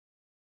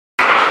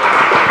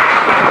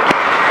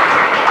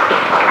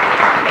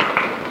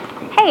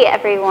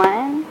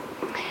everyone.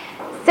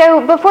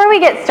 So before we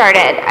get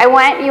started, I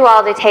want you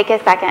all to take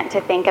a second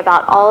to think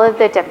about all of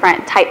the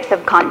different types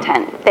of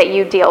content that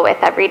you deal with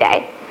every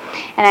day.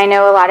 And I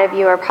know a lot of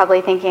you are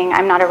probably thinking,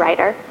 I'm not a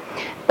writer,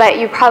 but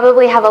you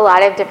probably have a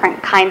lot of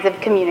different kinds of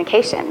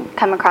communication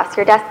come across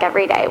your desk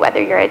every day,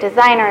 whether you're a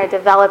designer, a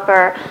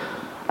developer,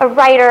 a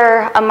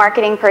writer, a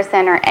marketing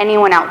person, or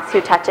anyone else who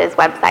touches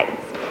websites.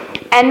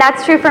 And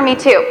that's true for me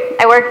too.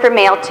 I work for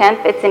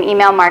MailChimp. It's an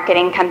email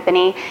marketing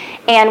company,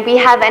 and we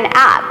have an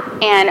app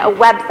and a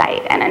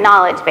website and a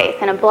knowledge base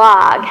and a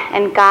blog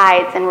and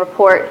guides and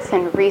reports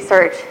and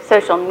research,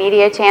 social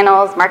media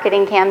channels,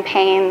 marketing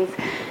campaigns,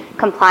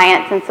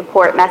 compliance and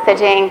support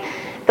messaging.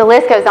 The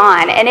list goes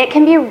on, and it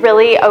can be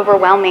really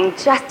overwhelming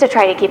just to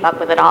try to keep up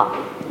with it all,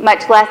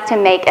 much less to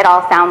make it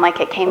all sound like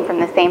it came from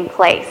the same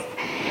place.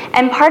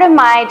 And part of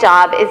my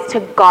job is to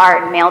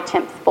guard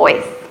MailChimp's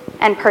voice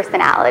and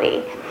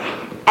personality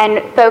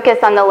and focus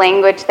on the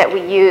language that we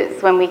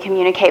use when we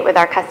communicate with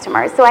our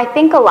customers. So I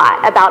think a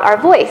lot about our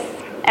voice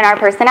and our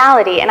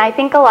personality, and I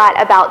think a lot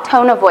about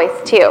tone of voice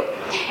too.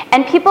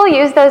 And people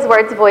use those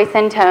words voice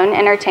and tone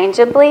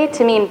interchangeably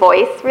to mean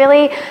voice,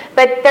 really,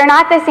 but they're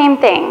not the same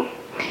thing.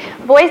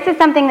 Voice is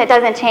something that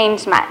doesn't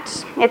change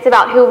much. It's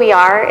about who we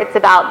are, it's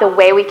about the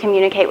way we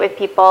communicate with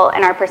people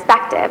and our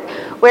perspective,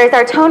 whereas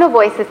our tone of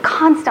voice is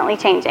constantly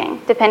changing,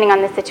 depending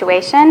on the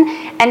situation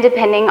and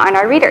depending on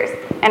our readers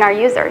and our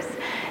users.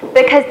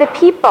 Because the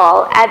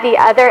people at the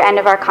other end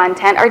of our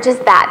content are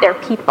just that, they're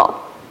people.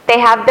 They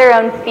have their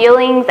own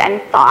feelings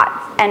and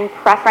thoughts and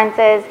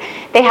preferences.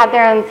 They have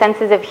their own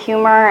senses of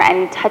humor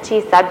and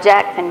touchy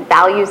subjects and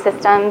value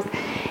systems.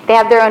 They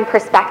have their own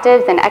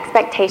perspectives and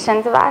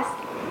expectations of us.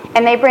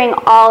 And they bring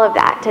all of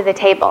that to the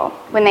table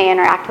when they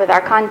interact with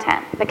our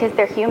content, because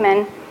they're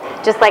human,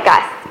 just like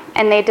us,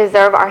 and they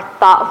deserve our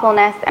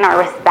thoughtfulness and our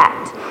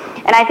respect.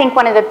 And I think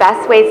one of the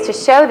best ways to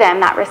show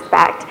them that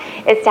respect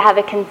is to have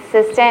a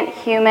consistent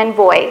human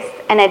voice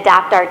and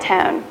adapt our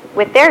tone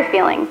with their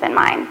feelings in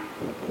mind.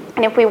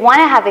 And if we want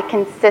to have a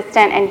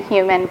consistent and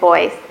human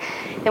voice,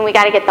 then we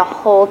got to get the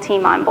whole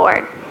team on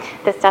board.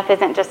 This stuff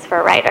isn't just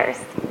for writers.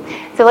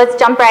 So let's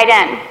jump right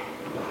in.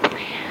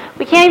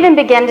 We can't even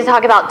begin to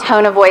talk about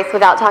tone of voice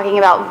without talking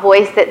about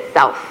voice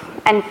itself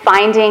and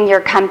finding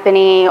your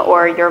company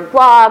or your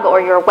blog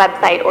or your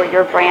website or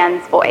your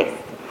brand's voice.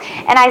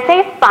 And I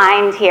say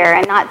find here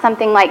and not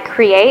something like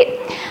create,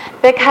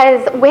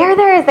 because where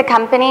there is a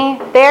company,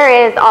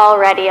 there is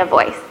already a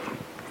voice.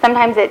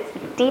 Sometimes it's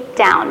deep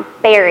down,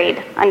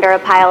 buried under a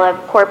pile of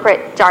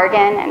corporate jargon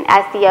and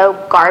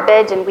SEO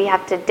garbage, and we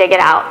have to dig it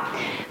out.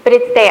 But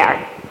it's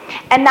there.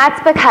 And that's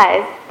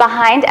because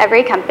behind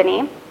every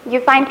company, you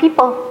find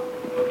people.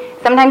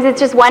 Sometimes it's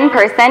just one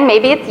person,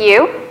 maybe it's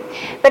you,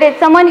 but it's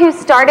someone who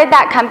started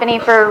that company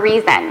for a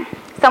reason.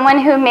 Someone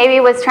who maybe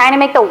was trying to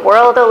make the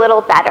world a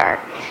little better,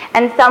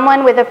 and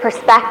someone with a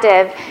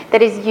perspective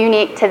that is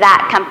unique to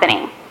that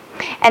company.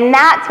 And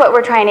that's what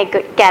we're trying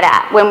to get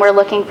at when we're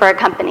looking for a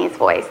company's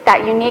voice,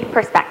 that unique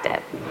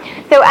perspective.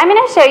 So I'm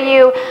going to show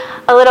you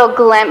a little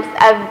glimpse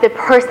of the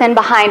person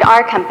behind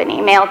our company,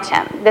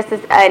 MailChimp. This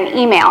is an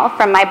email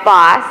from my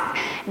boss,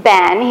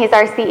 Ben. He's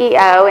our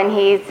CEO, and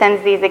he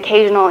sends these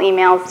occasional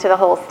emails to the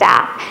whole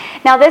staff.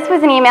 Now, this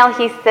was an email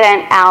he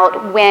sent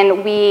out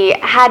when we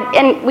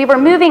were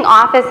moving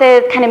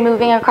offices, kind of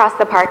moving across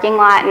the parking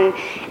lot, and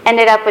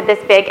ended up with this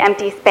big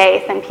empty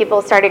space, and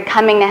people started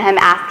coming to him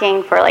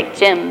asking for like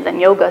gyms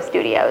and yoga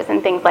studios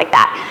and things like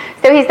that.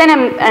 So he sent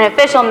him an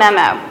official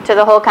memo to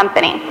the whole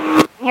company.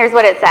 Here's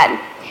what it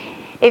said.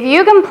 If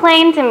you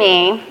complain to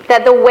me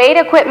that the weight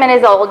equipment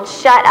is old,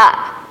 shut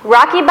up.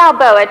 Rocky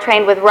Balboa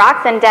trained with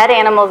rocks and dead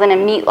animals in a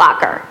meat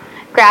locker.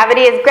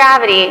 Gravity is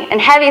gravity, and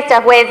heavy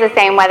stuff weighs the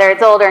same whether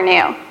it's old or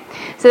new.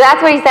 So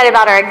that's what he said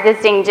about our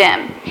existing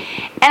gym.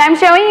 And I'm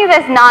showing you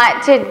this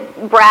not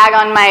to brag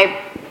on my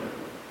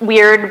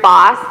weird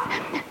boss,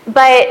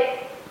 but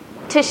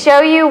to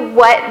show you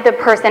what the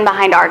person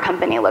behind our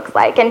company looks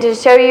like, and to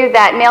show you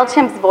that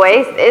MailChimp's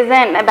voice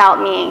isn't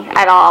about me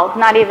at all,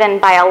 not even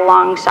by a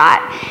long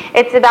shot.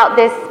 It's about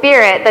this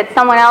spirit that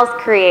someone else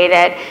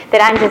created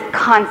that I'm just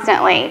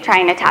constantly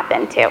trying to tap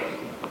into.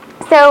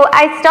 So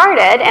I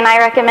started, and I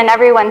recommend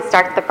everyone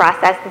starts the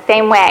process the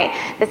same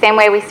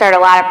way we start a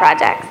lot of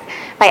projects,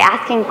 by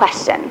asking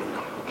questions.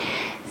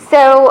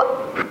 So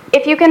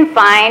if you can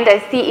find a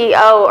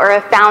CEO or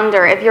a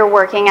founder, if you're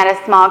working at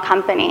a small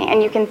company,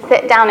 and you can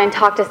sit down and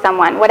talk to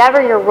someone,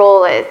 whatever your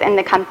role is in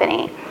the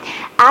company,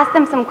 ask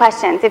them some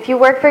questions. If you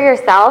work for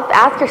yourself,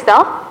 ask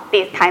yourself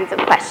these kinds of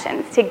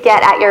questions to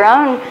get at your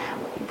own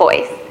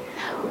voice.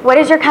 What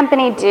does your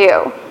company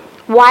do?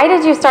 Why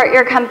did you start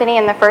your company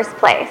in the first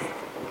place?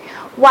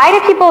 Why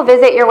do people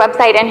visit your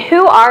website, and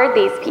who are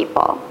these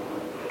people?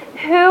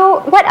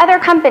 What other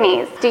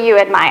companies do you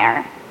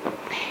admire?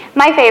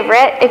 My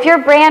favorite, if your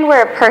brand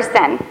were a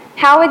person,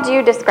 how would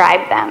you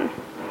describe them?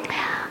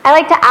 I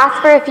like to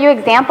ask for a few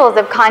examples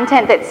of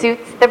content that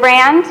suits the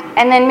brand,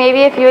 and then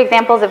maybe a few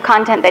examples of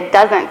content that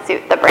doesn't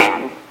suit the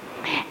brand.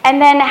 And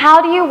then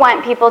how do you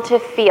want people to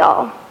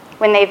feel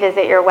when they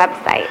visit your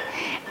website?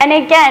 And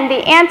again,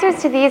 the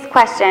answers to these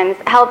questions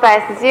help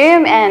us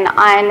zoom in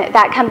on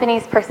that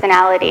company's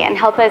personality and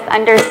help us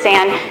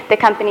understand the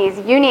company's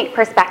unique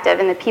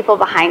perspective and the people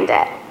behind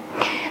it.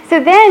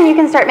 So then you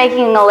can start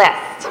making a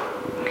list.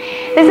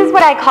 This is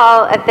what I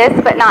call a this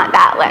but not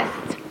that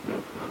list.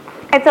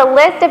 It's a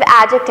list of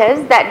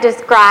adjectives that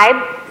describe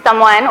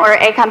someone or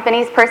a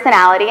company's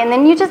personality, and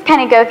then you just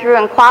kind of go through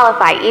and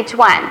qualify each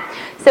one.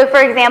 So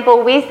for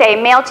example, we say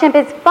MailChimp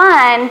is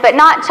fun but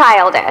not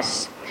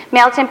childish.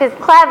 MailChimp is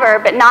clever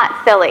but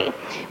not silly,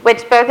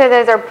 which both of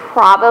those are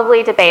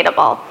probably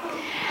debatable.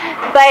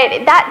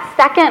 But that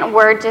second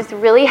word just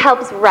really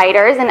helps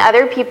writers and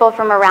other people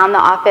from around the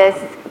office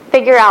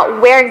figure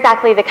out where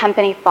exactly the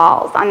company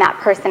falls on that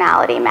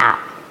personality map.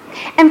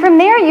 And from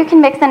there, you can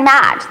mix and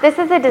match. This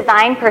is a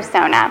design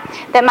persona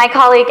that my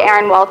colleague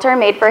Aaron Walter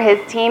made for his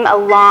team a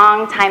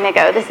long time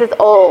ago. This is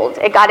old.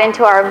 It got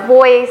into our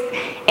voice,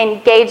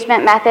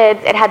 engagement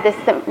methods. It had this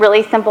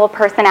really simple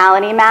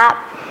personality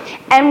map.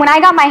 And when I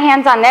got my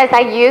hands on this,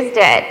 I used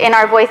it in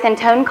our voice and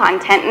tone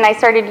content, and I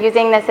started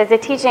using this as a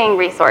teaching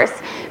resource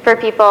for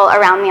people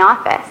around the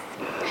office.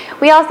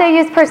 We also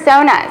use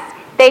personas.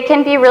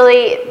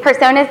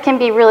 Personas can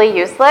be really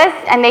useless,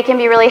 and they can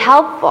be really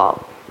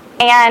helpful.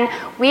 And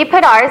we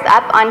put ours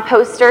up on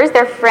posters.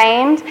 They're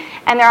framed,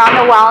 and they're on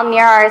the wall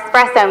near our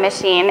espresso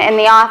machine in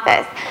the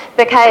office.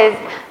 Because,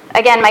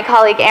 again, my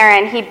colleague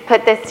Aaron, he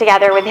put this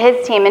together with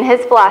his team, and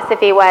his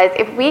philosophy was,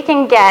 if we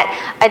can get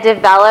a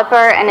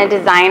developer and a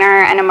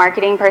designer and a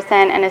marketing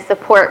person and a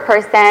support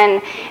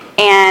person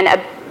and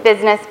a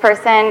business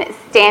person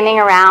standing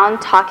around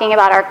talking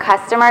about our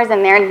customers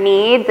and their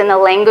needs and the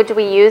language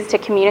we use to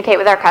communicate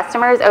with our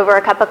customers over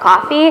a cup of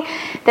coffee,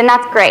 then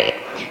that's great.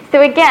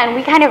 So again,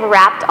 we kind of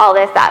wrapped all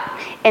this up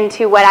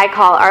into what I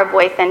call our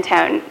voice and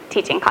tone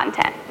teaching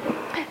content.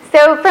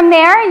 So from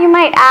there, you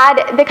might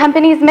add the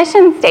company's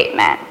mission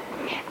statement,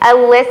 a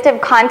list of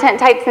content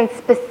types and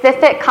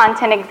specific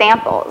content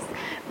examples,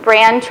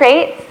 brand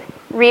traits,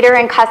 reader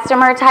and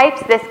customer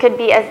types. This could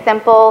be as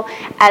simple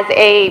as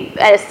a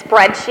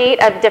spreadsheet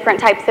of different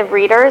types of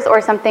readers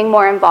or something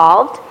more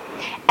involved.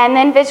 And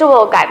then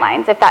visual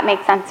guidelines, if that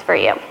makes sense for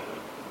you.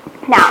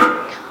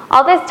 Now,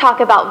 all this talk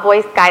about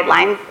voice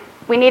guidelines,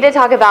 we need to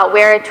talk about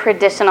where a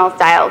traditional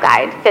style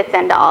guide fits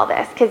into all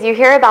this, because you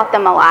hear about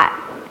them a lot.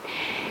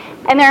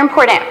 And they're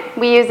important.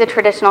 We use a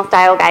traditional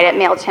style guide at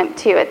MailChimp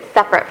too. It's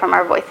separate from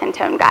our voice and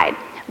tone guide.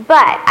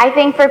 But I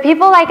think for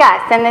people like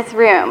us in this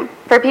room,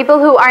 for people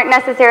who aren't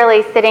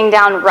necessarily sitting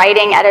down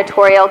writing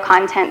editorial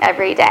content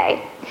every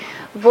day,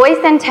 voice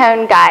and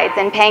tone guides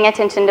and paying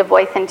attention to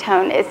voice and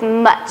tone is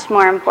much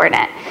more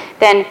important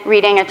than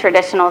reading a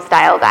traditional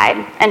style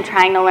guide and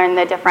trying to learn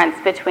the difference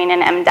between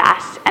an em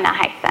dash and a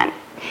hyphen.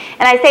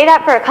 And I say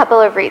that for a couple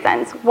of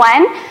reasons.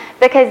 One,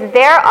 because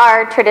there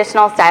are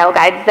traditional style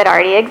guides that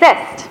already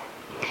exist.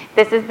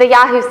 This is the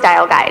Yahoo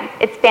style guide.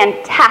 It's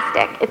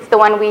fantastic. It's the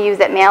one we use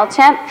at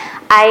MailChimp.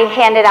 I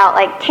hand it out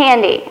like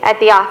candy at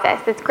the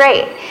office. It's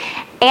great.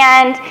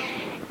 And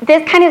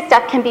this kind of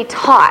stuff can be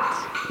taught.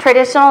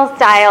 Traditional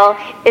style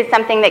is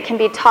something that can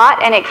be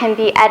taught and it can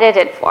be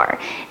edited for.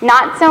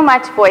 Not so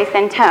much voice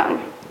and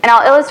tone. And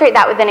I'll illustrate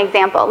that with an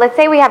example. Let's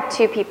say we have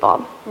two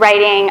people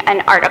writing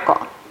an article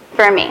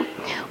for me.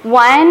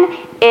 One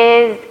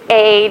is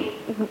a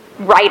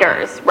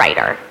writer's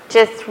writer,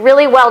 just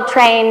really well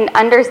trained,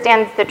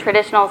 understands the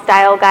traditional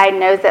style guide,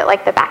 knows it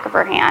like the back of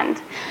her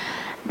hand,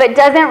 but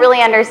doesn't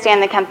really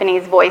understand the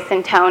company's voice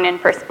and tone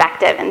and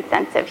perspective and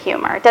sense of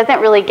humor,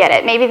 doesn't really get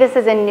it. Maybe this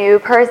is a new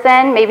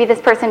person, maybe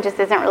this person just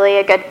isn't really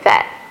a good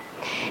fit.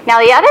 Now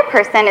the other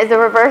person is the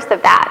reverse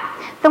of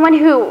that, someone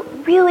who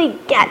really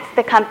gets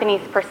the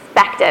company's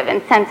perspective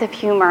and sense of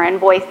humor and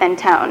voice and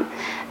tone,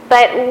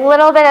 but a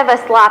little bit of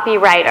a sloppy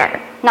writer,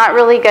 not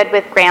really good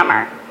with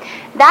grammar.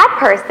 That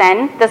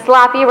person, the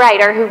sloppy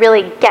writer who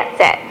really gets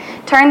it,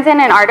 turns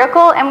in an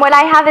article, and what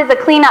I have is a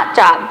cleanup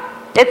job.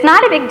 It's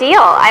not a big deal.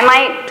 I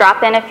might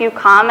drop in a few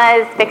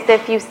commas, fix a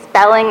few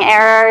spelling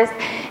errors,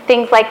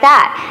 things like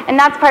that. And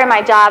that's part of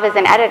my job as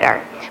an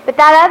editor. But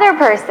that other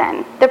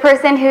person, the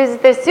person who's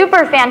the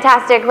super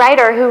fantastic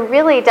writer who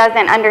really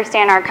doesn't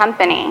understand our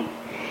company,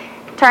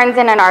 turns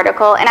in an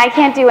article, and I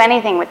can't do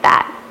anything with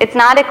that. It's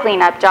not a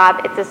cleanup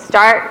job. It's a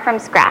start from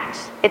scratch.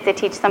 It's a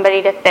teach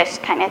somebody to fish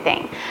kind of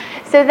thing.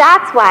 So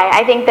that's why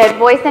I think that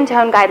voice and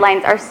tone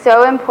guidelines are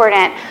so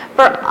important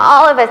for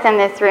all of us in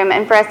this room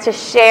and for us to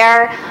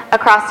share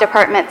across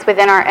departments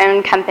within our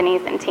own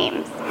companies and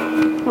teams.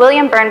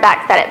 William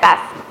Bernbach said it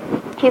best.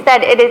 He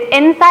said, "It is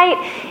insight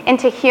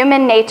into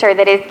human nature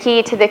that is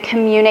key to the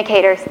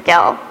communicator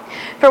skill.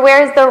 For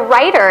whereas the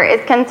writer is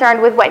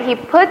concerned with what he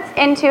puts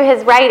into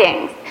his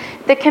writings,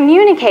 the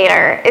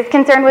communicator is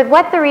concerned with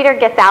what the reader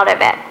gets out of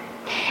it."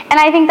 And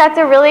I think that's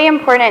a really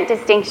important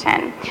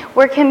distinction.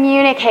 We're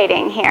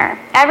communicating here.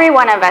 Every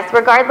one of us,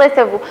 regardless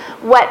of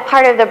what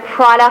part of the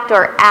product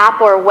or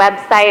app or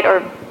website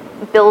or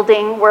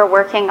building we're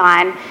working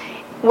on,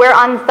 we're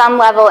on some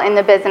level in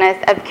the business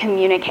of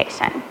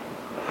communication.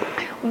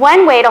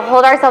 One way to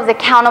hold ourselves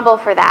accountable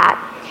for that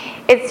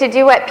is to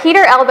do what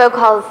Peter Elbow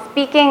calls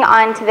speaking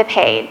onto the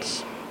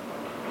page.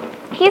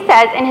 he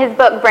says in his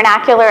book,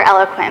 Vernacular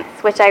Eloquence,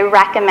 which I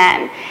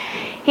recommend,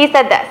 he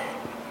said this: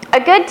 "A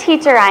good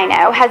teacher I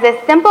know has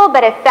a simple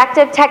but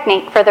effective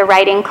technique for the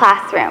writing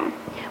classroom.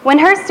 When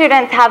her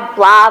students have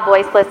blah,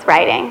 voiceless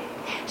writing,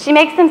 she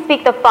makes them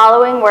speak the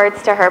following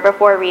words to her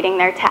before reading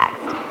their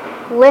text.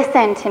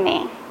 Listen to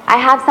me. I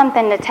have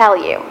something to tell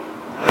you."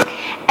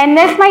 And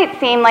this might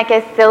seem like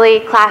a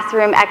silly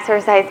classroom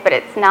exercise, but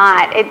it's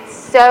not. It's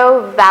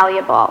so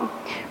valuable.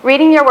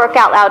 Reading your work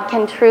out loud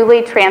can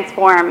truly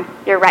transform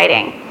your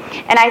writing.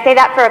 And I say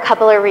that for a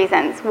couple of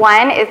reasons.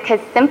 One is because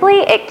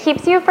simply it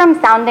keeps you from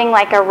sounding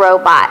like a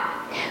robot.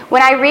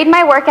 When I read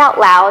my work out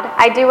loud,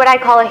 I do what I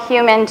call a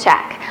human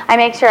check. I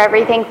make sure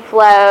everything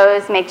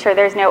flows, make sure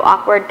there's no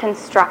awkward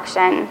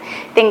construction,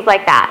 things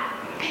like that.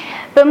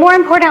 But more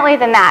importantly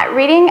than that,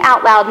 reading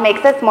out loud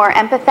makes us more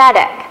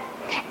empathetic.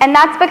 And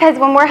that's because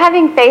when we're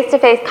having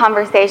face-to-face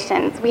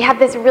conversations, we have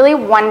this really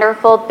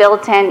wonderful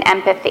built-in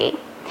empathy.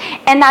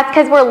 And that's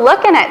because we're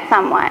looking at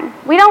someone.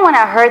 We don't want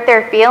to hurt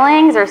their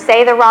feelings or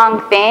say the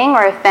wrong thing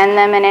or offend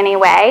them in any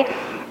way.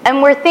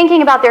 And we're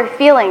thinking about their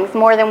feelings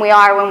more than we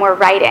are when we're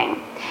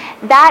writing.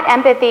 That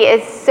empathy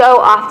is so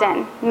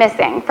often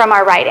missing from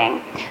our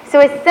writing. So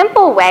a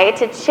simple way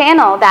to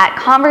channel that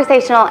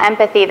conversational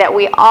empathy that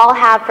we all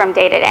have from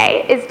day to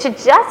day is to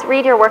just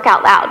read your work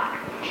out loud.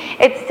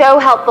 It's so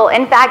helpful.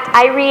 In fact,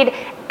 I read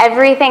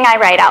everything I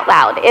write out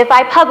loud. If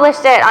I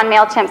published it on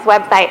MailChimp's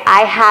website,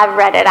 I have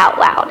read it out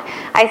loud.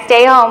 I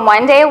stay home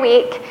one day a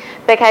week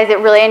because it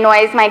really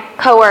annoys my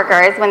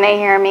coworkers when they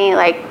hear me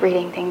like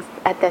reading things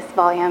at this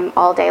volume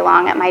all day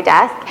long at my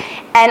desk.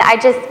 And I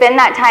just spend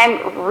that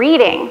time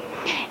reading.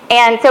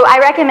 And so I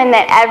recommend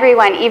that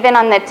everyone, even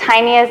on the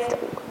tiniest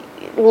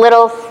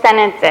little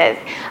sentences,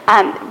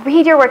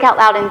 read your work out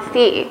loud and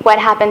see what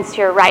happens to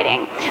your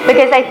writing.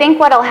 Because I think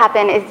what'll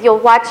happen is you'll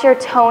watch your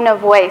tone of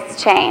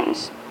voice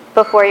change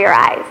before your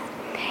eyes.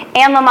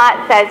 Anne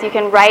Lamott says you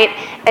can write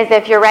as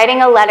if you're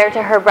writing a letter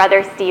to her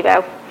brother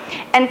Steve-O.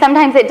 And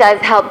sometimes it does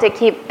help to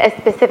keep a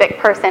specific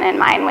person in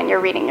mind when you're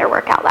reading your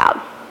work out loud.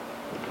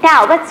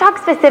 Now, let's talk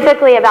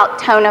specifically about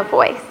tone of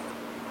voice.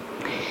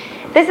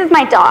 This is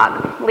my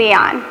dog,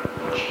 Leon.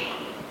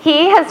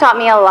 He has taught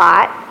me a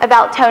lot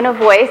about tone of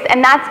voice,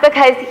 and that's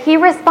because he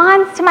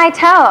responds to my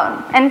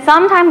tone, and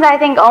sometimes I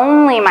think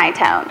only my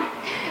tone.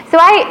 So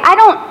I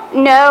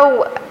don't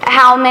know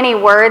how many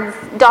words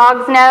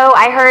dogs know.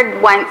 I heard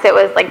once it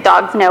was like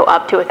dogs know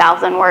up to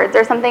 1,000 words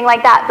or something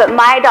like that, but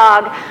my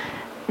dog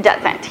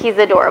doesn't. He's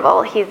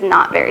adorable. He's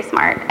not very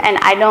smart, and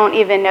I don't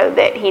even know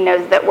that he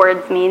knows that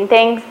words mean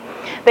things,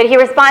 but he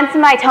responds to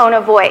my tone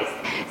of voice.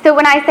 So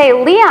when I say,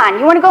 "Leon,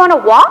 you want to go on a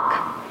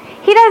walk?"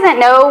 He doesn't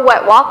know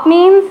what walk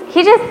means.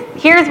 He just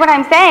hears what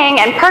I'm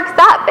saying and perks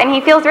up, and he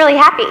feels really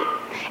happy.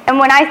 And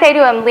when I say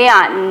to him,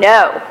 "Leon,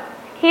 no,"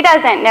 he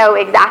doesn't know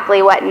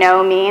exactly what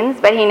no means,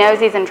 but he knows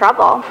he's in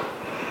trouble.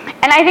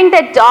 And I think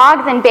that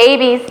dogs and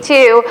babies,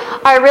 too,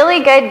 are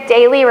really good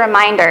daily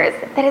reminders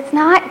that it's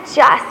not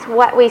just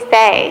what we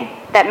say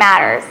that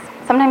matters.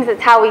 Sometimes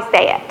it's how we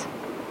say it.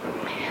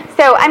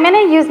 So I'm going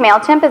to use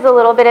MailChimp as a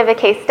little bit of a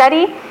case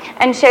study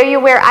and show you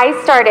where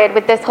I started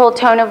with this whole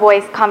tone of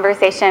voice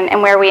conversation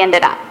and where we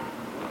ended up.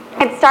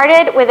 It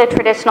started with a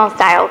traditional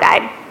style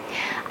guide.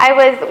 I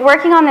was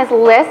working on this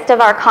list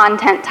of our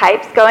content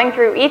types, going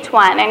through each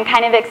one and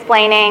kind of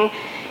explaining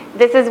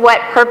this is what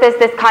purpose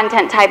this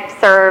content type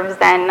serves,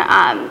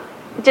 and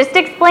just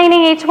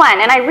explaining each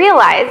one. And I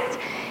realized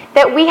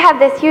that we have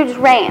this huge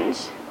range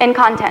in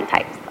content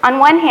types. On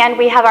one hand,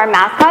 we have our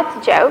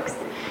mascots jokes.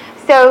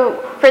 So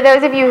for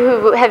those of you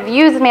who have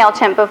used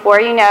MailChimp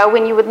before, you know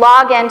when you would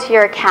log into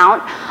your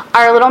account,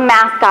 our little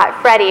mascot,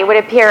 Freddie, would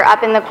appear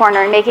up in the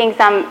corner making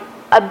some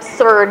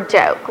absurd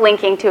joke,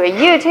 linking to a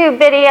YouTube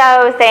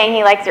video, saying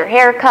he likes your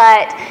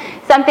haircut,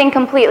 something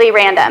completely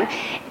random.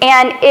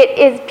 And it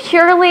is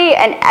purely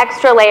an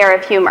extra layer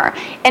of humor.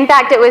 In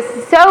fact, it was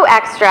so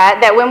extra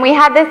that when we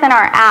had this in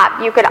our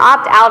app, you could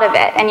opt out of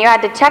it, and you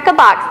had to check a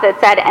box that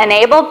said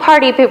enabled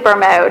party pooper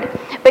mode,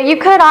 but you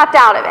could opt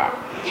out of it.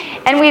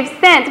 And we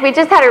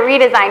just had a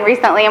redesign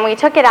recently, and we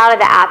took it out of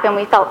the app, and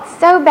we felt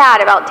so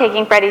bad about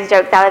taking Freddie's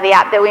jokes out of the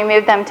app that we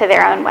moved them to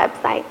their own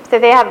website. So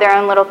they have their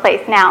own little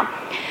place now.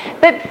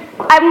 But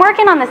I'm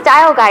working on the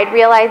style guide,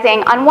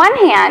 realizing on one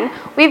hand,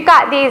 we've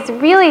got these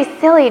really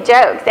silly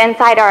jokes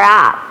inside our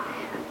app.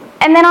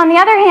 And then on the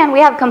other hand, we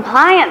have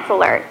compliance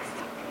alerts,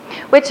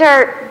 which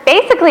are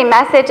basically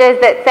messages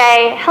that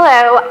say,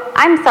 "Hello,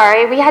 I'm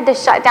sorry, we had to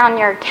shut down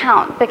your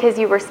account because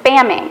you were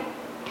spamming."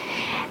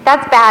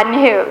 That's bad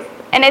news.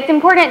 And it's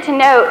important to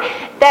note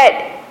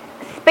that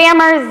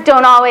spammers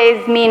don't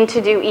always mean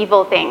to do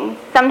evil things.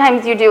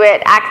 Sometimes you do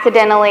it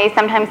accidentally.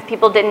 Sometimes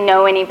people didn't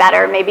know any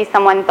better. Maybe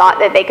someone thought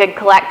that they could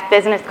collect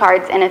business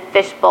cards in a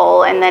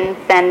fishbowl and then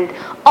send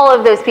all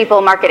of those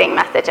people marketing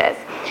messages.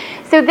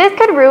 So this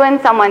could ruin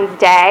someone's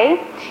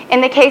day.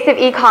 In the case of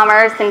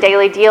e-commerce and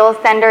daily deal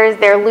senders,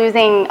 they're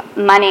losing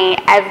money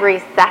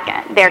every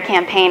second. Their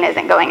campaign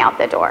isn't going out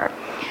the door.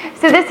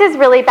 So this is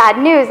really bad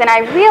news, and I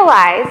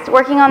realized,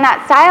 working on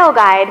that style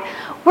guide,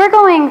 we're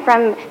going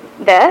from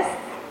this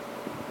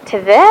to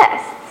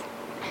this.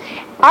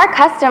 Our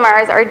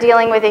customers are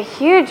dealing with a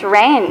huge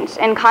range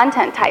in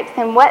content types,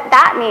 and what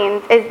that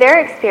means is they're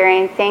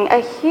experiencing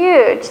a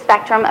huge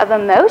spectrum of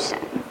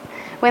emotions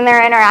when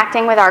they're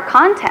interacting with our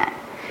content.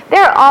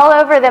 They're all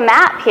over the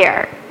map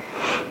here.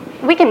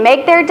 We can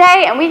make their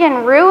day and we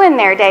can ruin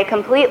their day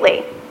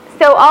completely.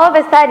 So all of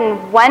a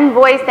sudden, one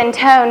voice and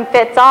tone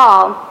fits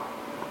all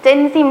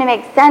didn't seem to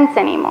make sense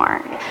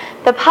anymore.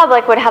 The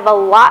public would have a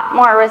lot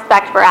more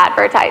respect for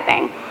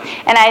advertising.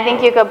 And I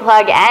think you could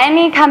plug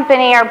any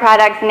company or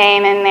product's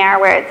name in there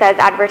where it says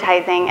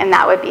advertising, and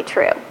that would be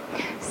true.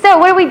 So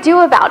what do we do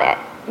about it?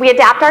 We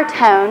adapt our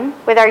tone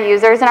with our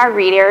users and our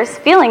readers'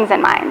 feelings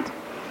in mind.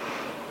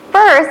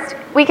 First,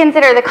 we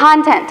consider the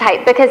content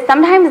type, because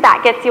sometimes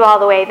that gets you all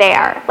the way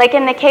there. Like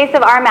in the case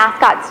of our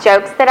mascot's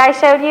jokes that I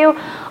showed you,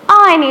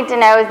 all I need to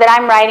know is that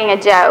I'm writing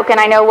a joke and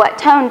I know what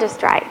tone to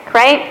strike,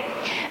 right?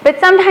 But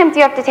sometimes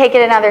you have to take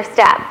it another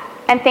step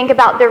and think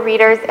about the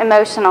reader's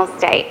emotional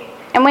state.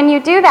 And when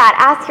you do that,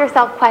 ask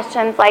yourself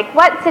questions like,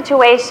 what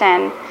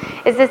situation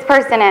is this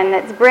person in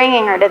that's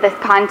bringing her to this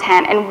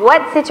content, and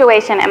what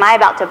situation am I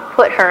about to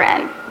put her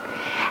in?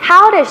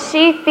 How does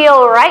she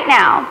feel right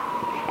now,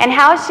 and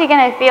how is she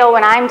going to feel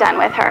when I'm done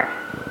with her?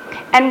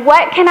 And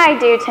what can I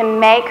do to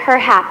make her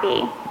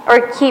happy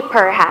or keep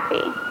her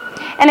happy?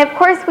 And of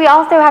course, we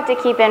also have to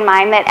keep in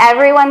mind that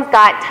everyone's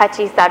got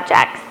touchy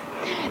subjects.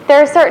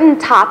 There are certain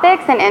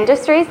topics and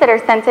industries that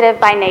are sensitive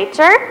by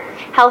nature.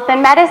 Health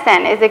and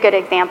medicine is a good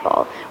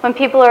example. When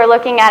people are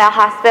looking at a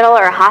hospital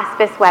or a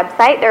hospice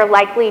website, they're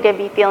likely to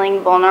be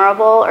feeling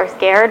vulnerable or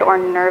scared or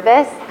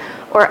nervous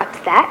or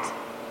upset.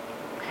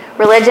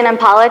 Religion and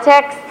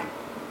politics,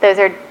 those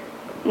are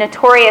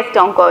notorious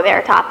don't go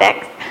there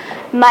topics.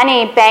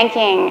 Money,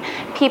 banking,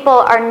 people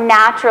are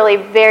naturally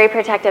very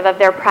protective of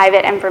their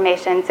private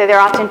information, so they're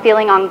often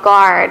feeling on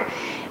guard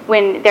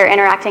when they're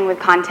interacting with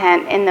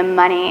content in the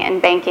money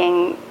and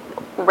banking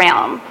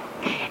realm.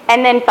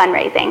 And then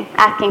fundraising.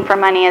 Asking for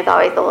money is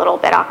always a little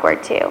bit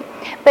awkward too.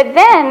 But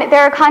then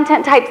there are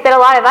content types that a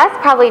lot of us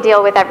probably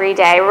deal with every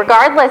day,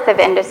 regardless of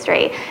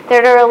industry,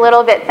 that are a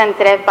little bit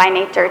sensitive by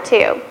nature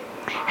too.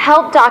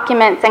 Help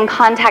documents and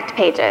contact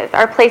pages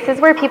are places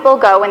where people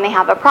go when they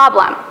have a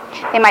problem.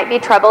 They might be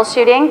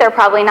troubleshooting, they're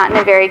probably not in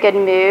a very good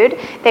mood,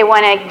 they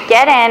want to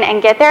get in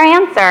and get their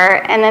answer,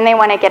 and then they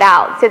want to get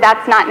out. So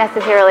that's not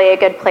necessarily a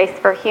good place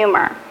for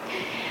humor.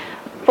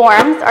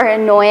 Forms are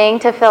annoying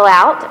to fill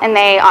out, and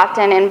they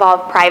often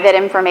involve private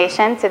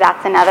information, so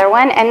that's another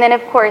one. And then,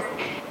 of course,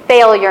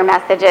 failure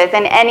messages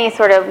and any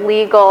sort of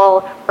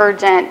legal,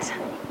 urgent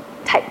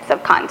types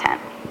of content.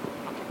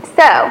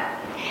 So,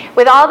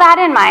 with all that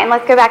in mind,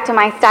 let's go back to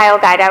my style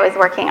guide I was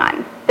working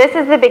on. This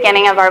is the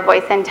beginning of our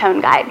voice and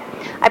tone guide.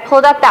 I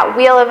pulled up that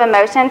wheel of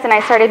emotions and I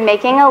started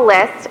making a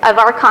list of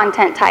our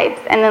content types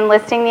and then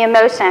listing the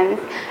emotions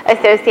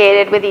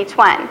associated with each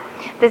one.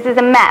 This is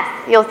a mess.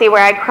 You'll see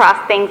where I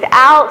crossed things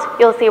out.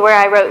 You'll see where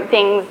I wrote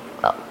things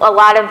a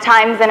lot of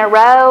times in a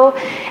row,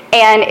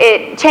 and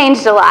it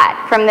changed a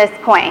lot from this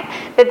point.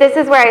 But this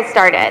is where I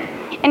started.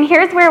 And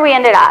here's where we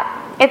ended up.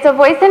 It's a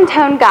voice and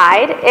tone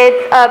guide.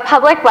 It's a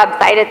public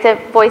website. It's at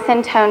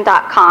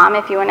voiceandtone.com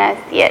if you want to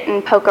see it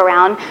and poke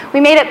around. We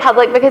made it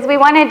public because we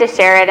wanted to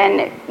share it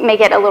and make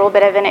it a little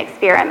bit of an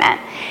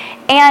experiment.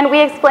 And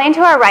we explained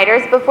to our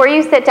writers, before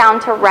you sit down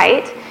to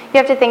write, you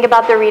have to think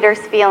about the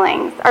reader's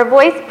feelings. Our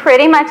voice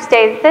pretty much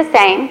stays the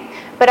same,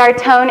 but our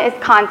tone is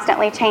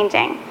constantly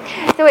changing.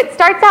 So it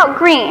starts out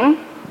green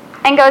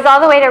and goes all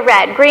the way to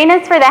red. Green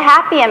is for the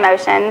happy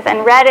emotions,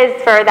 and red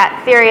is for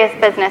that serious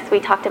business we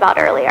talked about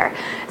earlier.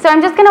 So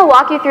I'm just going to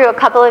walk you through a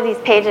couple of these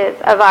pages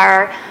of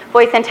our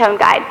voice and tone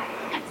guide.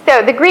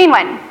 So the green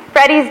one,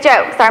 Freddie's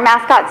jokes, our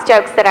mascot's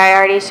jokes that I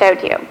already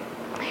showed you.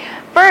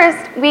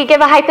 First, we give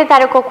a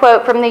hypothetical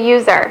quote from the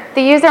user.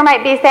 The user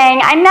might be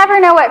saying, I never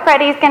know what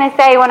Freddie's going to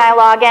say when I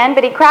log in,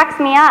 but he cracks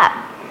me up.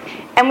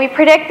 And we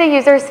predict the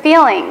user's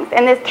feelings.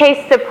 In this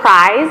case,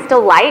 surprise,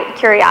 delight,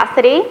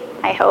 curiosity,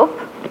 I hope.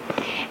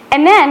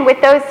 And then, with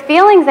those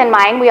feelings in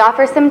mind, we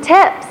offer some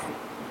tips.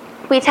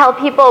 We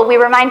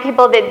remind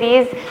people that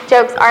these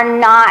jokes are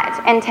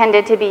not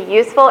intended to be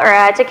useful or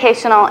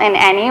educational in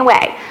any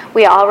way.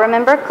 We all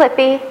remember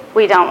Clippy.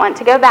 We don't want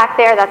to go back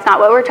there. That's not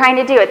what we're trying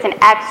to do. It's an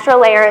extra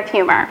layer of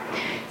humor.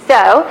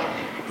 So,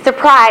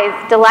 surprise,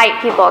 delight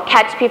people,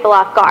 catch people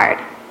off guard.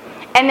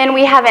 And then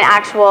we have an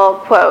actual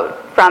quote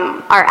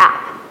from our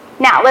app.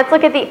 Now, let's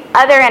look at the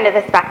other end of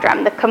the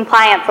spectrum, the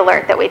compliance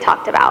alert that we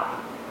talked about.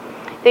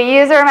 The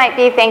user might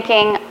be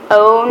thinking,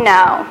 oh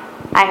no,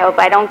 I hope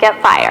I don't get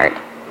fired.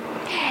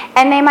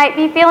 And they might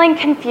be feeling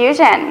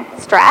confusion,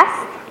 stress,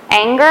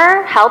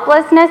 anger,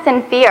 helplessness,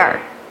 and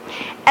fear.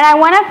 And I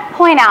want to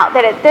point out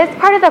that at this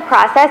part of the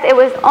process, it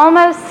was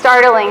almost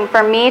startling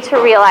for me to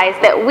realize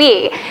that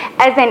we,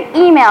 as an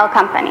email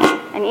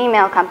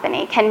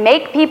company, can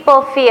make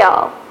people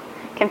feel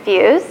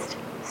confused,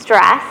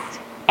 stressed,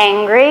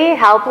 angry,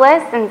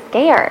 helpless, and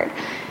scared.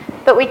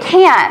 But we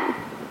can,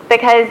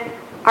 because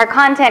our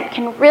content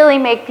can really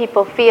make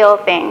people feel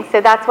things.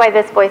 So that's why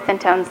this voice and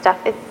tone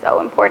stuff is so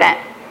important.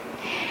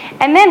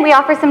 And then we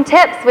offer some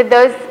tips with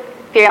those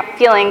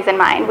feelings in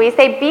mind. We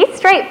say be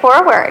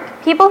straightforward.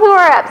 People who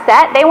are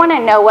upset, they want to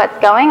know what's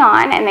going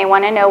on, and they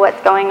want to know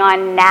what's going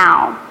on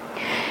now.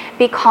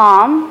 Be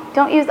calm.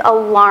 Don't use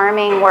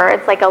alarming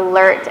words like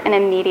alert and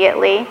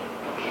immediately.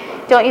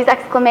 Don't use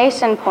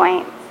exclamation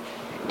points.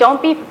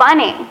 Don't be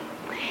funny.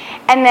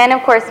 And then,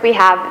 of course, we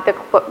have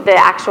the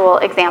actual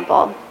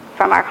example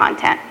from our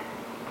content.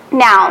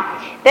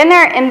 Now, then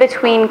there are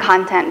in-between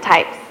content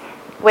types,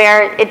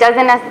 where it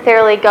doesn't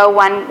necessarily go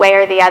one way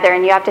or the other,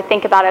 and you have to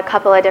think about a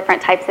couple of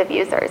different types of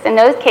users. In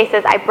those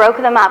cases, I broke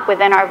them up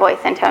within our voice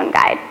and tone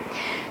guide.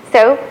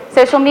 So,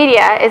 social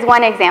media is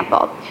one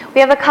example. We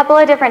have a couple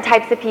of different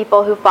types of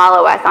people who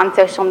follow us on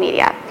social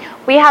media.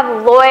 We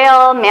have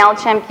loyal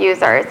MailChimp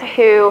users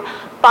who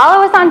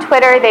follow us on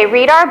Twitter, they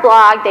read our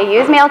blog, they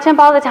use MailChimp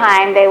all the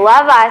time, they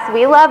love us,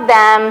 we love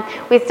them.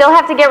 We still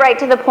have to get right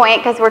to the point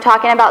because we're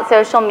talking about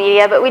social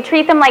media, but we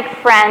treat them like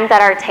friends at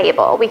our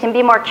table. We can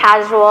be more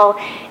casual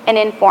and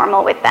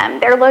informal with them.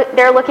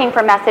 They're looking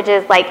for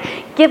messages like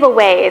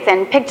giveaways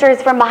and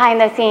pictures from behind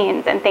the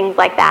scenes and things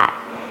like that.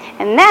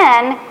 And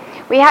then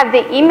we have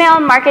the email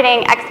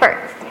marketing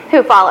experts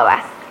who follow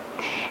us.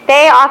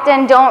 They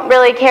often don't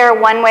really care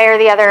one way or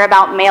the other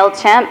about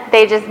MailChimp.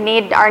 They just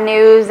need our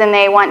news, and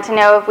they want to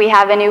know if we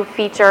have a new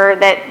feature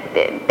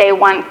that they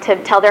want to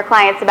tell their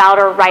clients about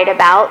or write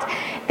about.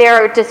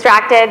 They're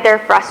distracted, they're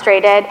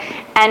frustrated,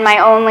 and my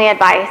only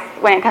advice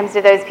when it comes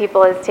to those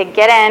people is to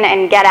get in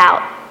and get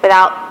out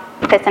without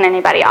pissing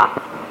anybody off.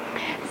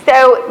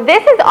 So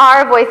this is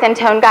our voice and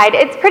tone guide.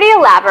 It's pretty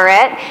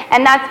elaborate,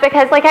 and that's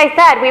because, like I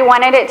said, we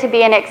wanted it to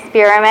be an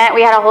experiment.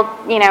 We had a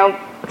whole,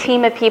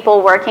 team of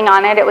people working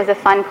on it. It was a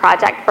fun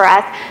project for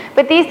us.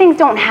 But these things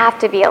don't have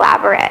to be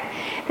elaborate.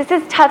 This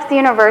is Tufts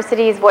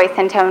University's voice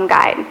and tone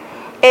guide.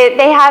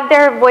 They have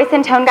their voice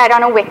and tone guide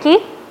on a wiki.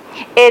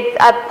 It's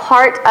a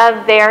part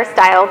of their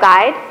style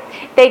guide.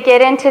 They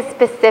get into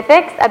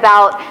specifics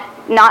about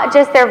not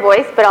just their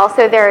voice, but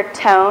also their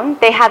tone.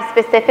 They have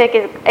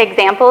specific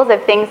examples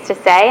of things to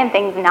say and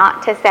things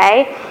not to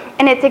say.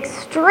 And it's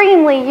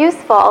extremely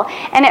useful.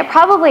 And it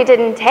probably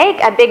didn't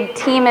take a big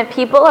team of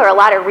people or a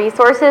lot of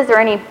resources or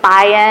any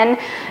buy-in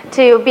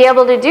to be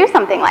able to do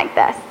something like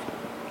this.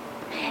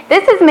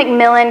 This is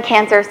Macmillan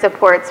Cancer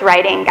Support's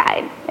writing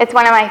guide. It's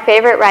one of my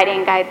favorite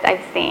writing guides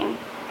I've seen.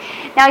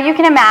 Now you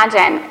can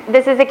imagine,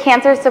 this is a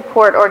cancer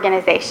support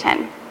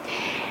organization.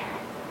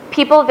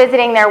 People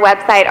visiting their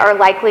website are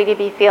likely to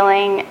be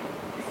feeling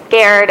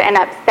scared and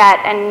upset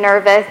and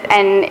nervous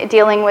and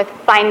dealing with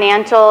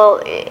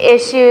financial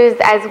issues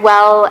as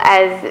well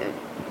as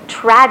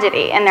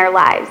tragedy in their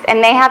lives.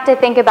 And they have to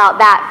think about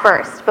that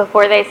first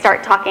before they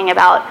start talking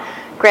about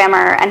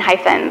grammar and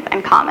hyphens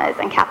and commas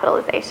and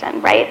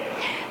capitalization, right?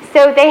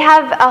 So they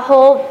have a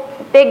whole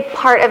big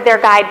part of their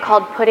guide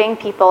called Putting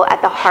People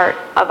at the Heart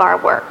of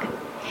Our Work.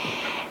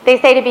 They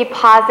say to be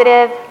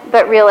positive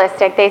but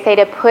realistic. They say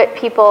to put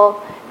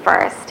people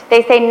first.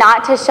 They say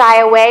not to shy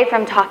away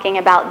from talking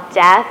about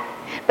death,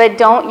 but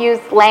don't use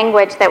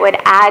language that would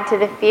add to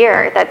the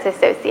fear that's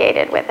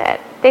associated with it.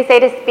 They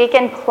say to speak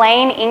in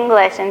plain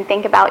English and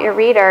think about your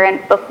reader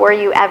and before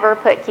you ever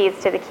put keys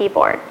to the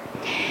keyboard.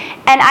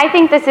 And I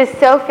think this is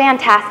so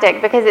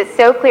fantastic because it's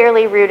so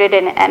clearly rooted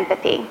in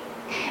empathy.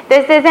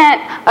 This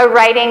isn't a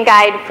writing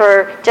guide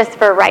just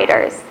for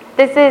writers.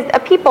 This is a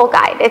people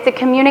guide. It's a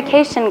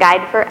communication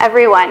guide for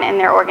everyone in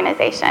their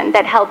organization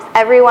that helps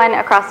everyone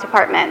across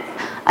departments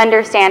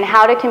understand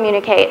how to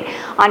communicate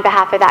on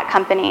behalf of that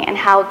company and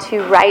how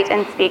to write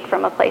and speak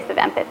from a place of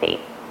empathy.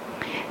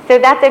 So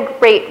that's a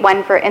great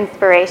one for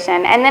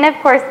inspiration. And then, of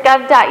course,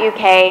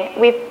 gov.uk,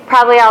 we've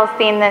probably all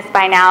seen this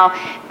by now.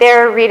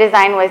 Their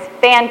redesign was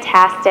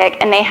fantastic,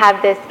 and they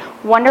have this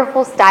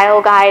wonderful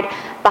style guide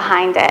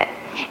behind it.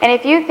 And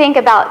if you think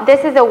about,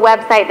 this is a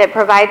website that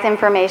provides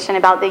information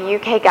about the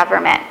UK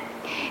government.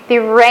 The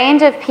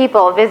range of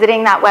people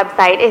visiting that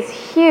website is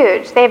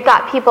huge. They've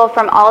got people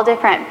from all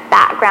different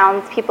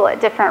backgrounds, people at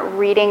different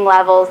reading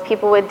levels,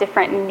 people with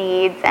different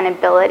needs and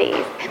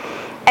abilities.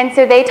 And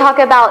so they talk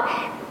about,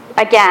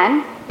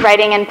 again,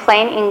 writing in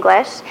plain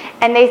English,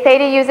 and they say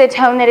to use a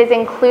tone that is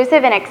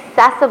inclusive and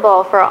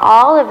accessible for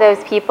all of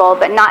those people,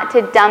 but not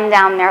to dumb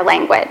down their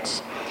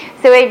language.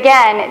 So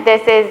again,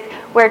 this is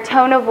where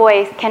tone of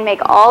voice can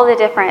make all the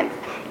difference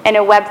in a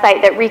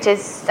website that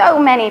reaches so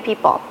many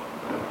people.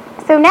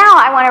 So now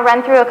I want to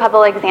run through a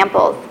couple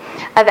examples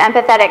of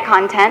empathetic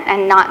content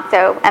and not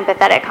so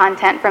empathetic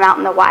content from out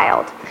in the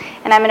wild.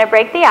 And I'm going to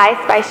break the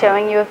ice by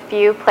showing you a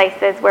few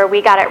places where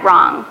we got it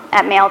wrong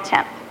at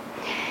MailChimp.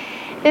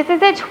 This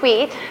is a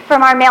tweet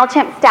from our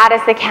MailChimp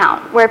status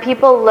account where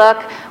people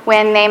look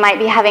when they might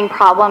be having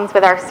problems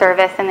with our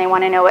service and they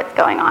want to know what's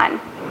going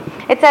on.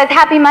 It says,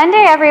 "Happy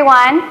Monday,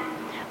 everyone.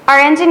 Our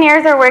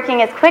engineers are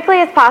working as quickly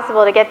as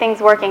possible to get things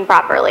working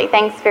properly.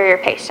 Thanks for your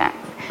patience."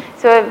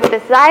 So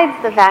besides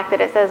the fact that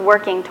it says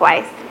working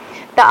twice,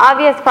 the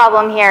obvious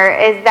problem here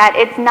is that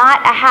it's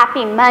not a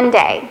happy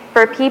Monday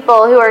for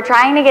people who are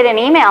trying to get an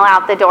email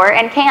out the door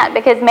and can't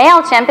because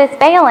MailChimp is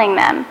failing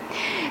them.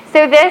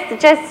 So this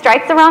just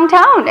strikes the wrong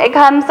tone. It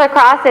comes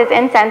across as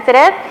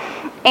insensitive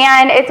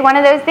And it's one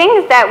of those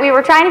things that we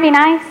were trying to be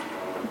nice,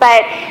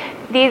 but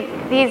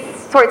these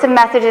sorts of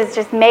messages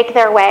just make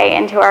their way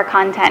into our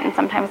content, and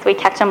sometimes we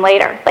catch them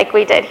later, like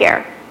we did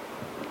here.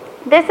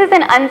 This is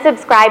an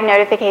unsubscribe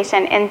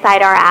notification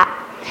inside our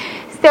app.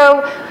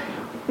 So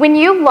when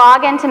you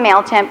log into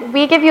MailChimp,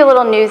 we give you a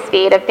little news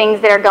feed of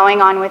things that are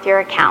going on with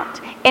your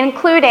account,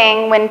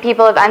 including when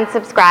people have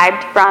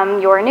unsubscribed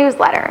from your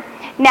newsletter.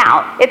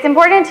 Now, it's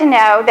important to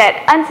know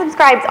that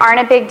unsubscribes aren't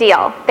a big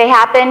deal. They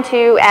happen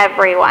to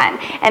everyone.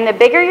 And the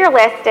bigger your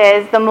list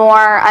is, the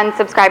more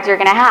unsubscribes you're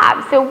going to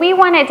have. So we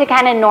wanted to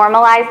kind of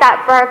normalize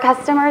that for our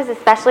customers,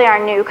 especially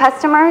our new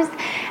customers,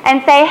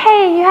 and say,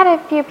 hey, you had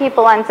a few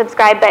people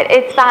unsubscribe, but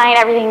it's fine,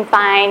 everything's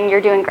fine,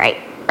 you're doing great,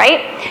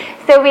 right?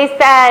 So we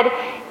said,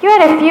 you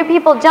had a few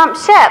people jump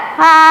ship.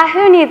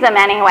 Who needs them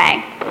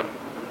anyway?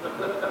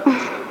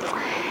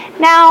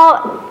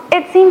 Now,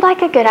 it seemed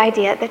like a good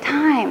idea at the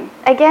time.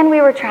 Again,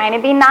 we were trying to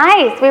be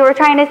nice. We were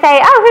trying to say,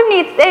 oh, who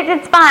needs it?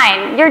 It's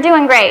fine. You're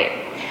doing great.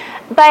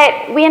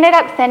 But we ended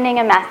up sending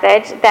a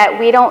message that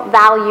we don't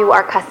value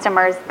our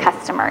customers'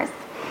 customers.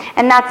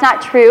 And that's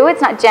not true.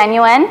 It's not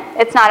genuine.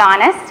 It's not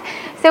honest.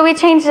 So we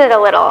changed it a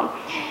little.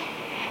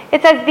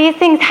 It says these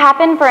things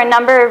happen for a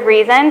number of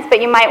reasons,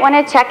 but you might want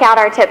to check out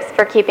our tips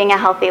for keeping a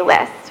healthy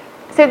list.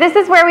 So this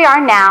is where we are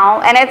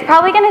now, and it's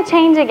probably going to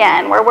change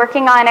again. We're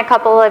working on a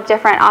couple of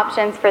different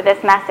options for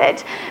this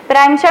message. But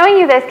I'm showing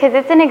you this because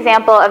it's an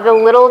example of the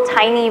little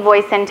tiny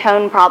voice and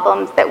tone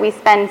problems that we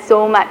spend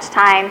so much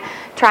time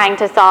trying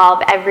to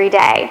solve every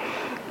day.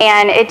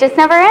 And it just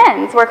never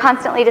ends. We're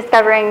constantly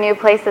discovering new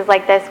places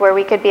like this where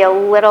we could be a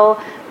little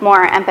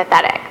more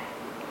empathetic.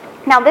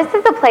 Now, this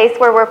is a place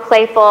where we're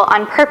playful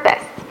on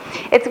purpose.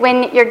 It's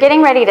when you're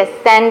getting ready to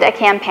send a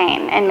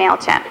campaign in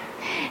MailChimp.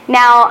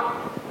 Now,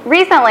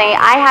 recently,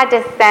 I had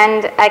to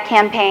send a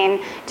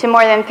campaign to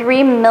more than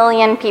 3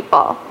 million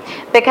people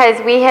because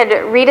we had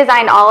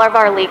redesigned all of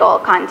our legal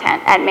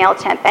content at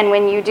MailChimp. And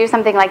when you do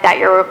something like that,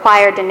 you're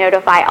required to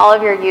notify all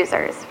of your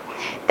users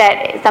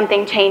that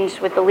something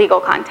changed with the legal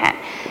content.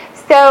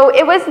 So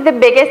it was the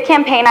biggest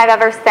campaign I've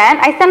ever sent.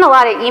 I send a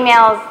lot of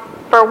emails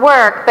for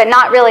work, but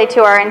not really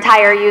to our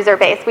entire user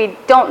base. We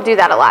don't do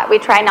that a lot. We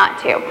try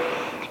not to.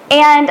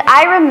 And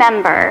I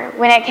remember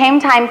when it came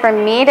time for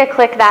me to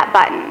click that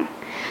button,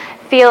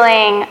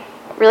 feeling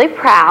really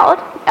proud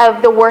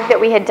of the work that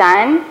we had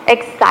done,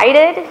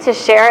 excited to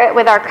share it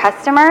with our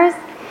customers,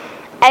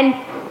 and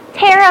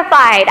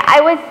terrified.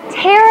 I was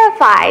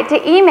terrified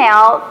to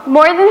email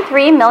more than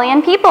 3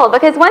 million people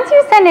because once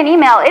you send an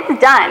email, it's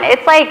done.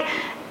 It's like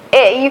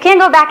you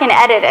can't go back and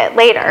edit it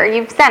later.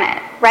 You've sent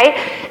it, right?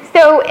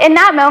 So in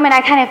that moment,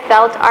 I kind of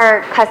felt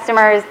our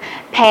customers'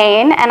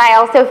 pain, and I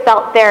also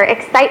felt their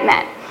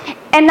excitement.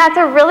 And that's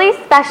a really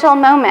special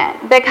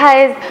moment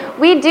because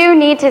we do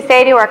need to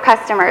say to our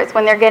customers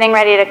when they're getting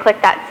ready to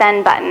click that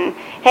send button,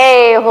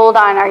 hey, hold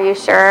on, are you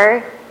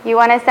sure you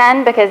want to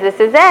send? Because this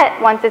is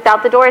it. Once it's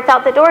out the door, it's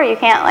out the door. You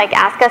can't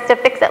ask us to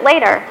fix it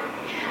later.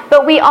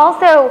 But we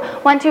also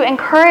want to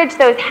encourage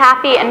those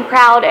happy and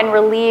proud and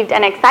relieved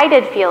and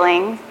excited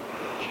feelings,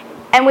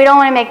 and we don't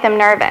want to make them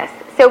nervous.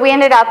 So we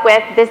ended up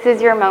with, this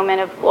is your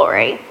moment of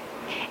glory.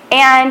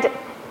 And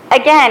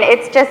again,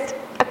 it's just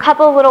a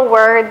couple little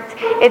words.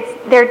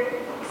 They're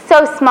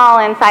so small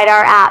inside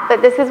our app,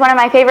 but this is one of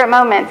my favorite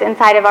moments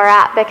inside of our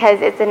app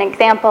because it's an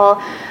example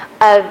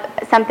of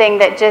something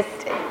that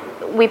just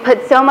we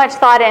put so much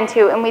thought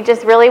into, and we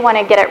just really want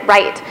to get it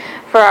right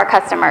for our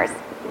customers.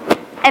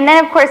 And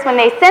then, of course, when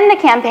they send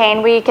the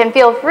campaign, we can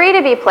feel free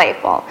to be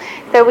playful.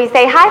 So we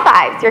say, high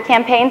fives, your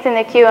campaign's in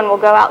the queue and will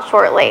go out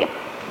shortly.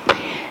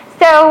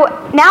 So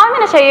now I'm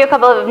going to show you a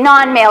couple of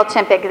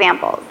non-MailChimp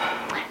examples.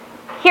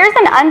 Here's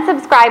an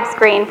unsubscribe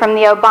screen from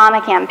the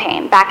Obama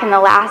campaign back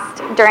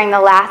during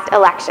the last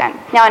election.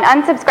 Now, an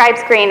unsubscribe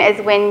screen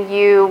is when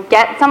you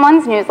get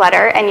someone's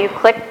newsletter and you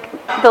click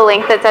the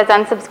link that says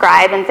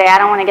unsubscribe and say, I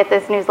don't want to get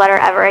this newsletter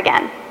ever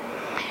again.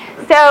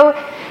 So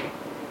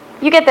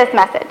you get this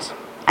message.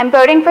 I'm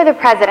voting for the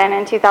president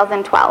in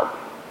 2012.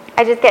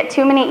 I just get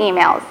too many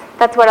emails.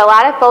 That's what a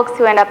lot of folks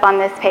who end up on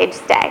this page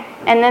say.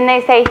 And then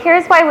they say,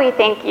 here's why we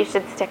think you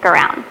should stick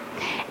around.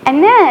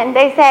 And then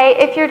they say,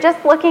 if you're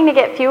just looking to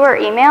get fewer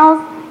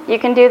emails, you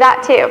can do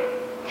that too.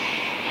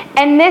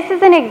 And this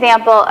is an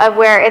example of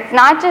where it's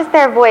not just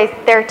their voice,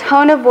 their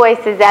tone of voice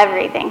is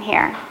everything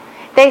here.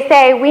 They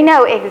say, we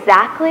know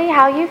exactly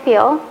how you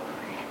feel.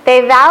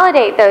 They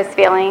validate those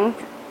feelings,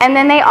 and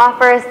then they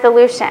offer a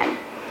solution.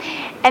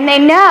 And they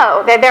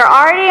know that they're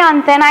already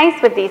on thin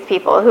ice with these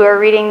people who are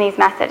reading these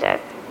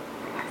messages.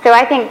 So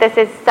I think this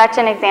is such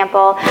an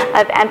example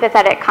of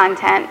empathetic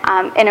content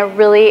in a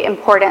really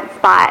important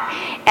spot.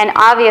 And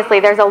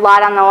obviously there's a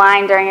lot on the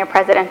line during a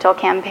presidential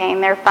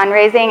campaign. They're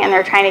fundraising and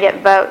they're trying to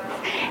get votes.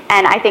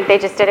 And I think they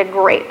just did a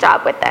great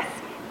job with this.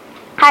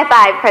 High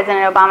five,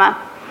 President Obama.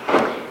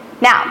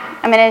 Now,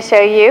 I'm going to show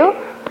you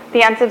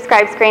the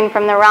unsubscribe screen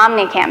from the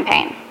Romney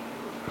campaign.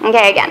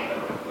 Okay, again.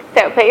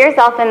 So put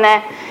yourself in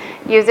the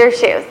user's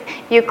shoes.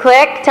 You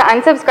click to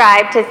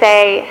unsubscribe to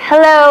say,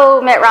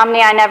 hello, Mitt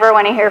Romney, I never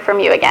want to hear from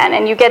you again.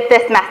 And you get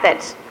this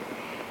message.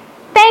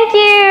 Thank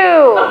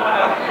you!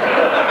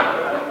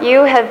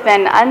 You have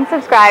been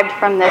unsubscribed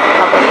from this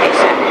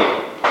publication.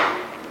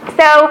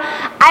 So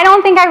I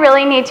don't think I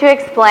really need to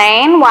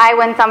explain why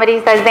when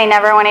somebody says they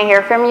never want to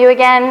hear from you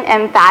again,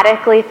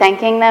 emphatically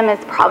thanking them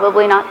is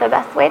probably not the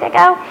best way to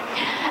go.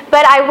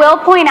 But I will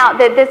point out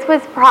that this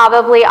was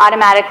probably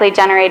automatically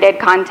generated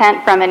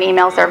content from an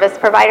email service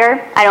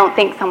provider. I don't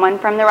think someone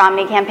from the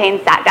Romney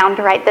campaign sat down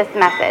to write this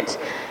message.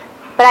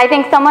 But I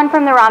think someone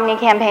from the Romney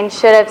campaign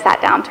should have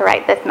sat down to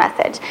write this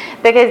message,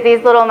 because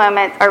these little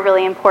moments are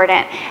really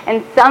important.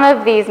 And some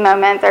of these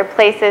moments are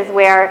places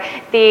where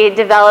the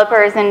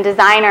developers and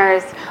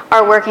designers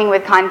are working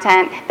with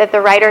content that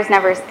the writers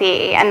never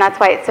see. And that's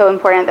why it's so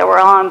important that we're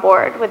all on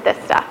board with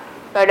this stuff.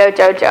 Photo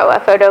Jojo, a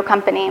photo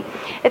company.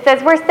 It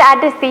says, "We're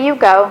sad to see you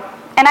go."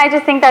 And I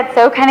just think that's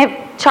so kind of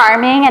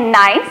charming and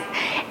nice.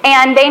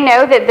 And they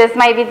know that this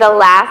might be the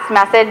last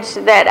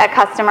message that a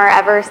customer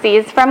ever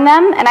sees from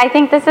them. And I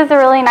think this is a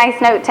really nice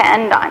note to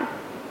end on.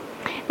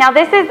 Now,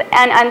 this is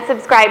an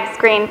unsubscribe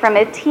screen from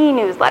a tea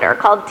newsletter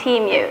called Tea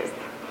Muse.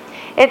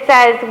 It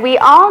says, "We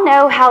all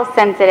know how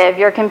sensitive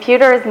your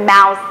computer's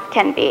mouse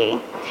can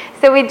be.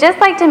 So we'd just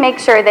like to make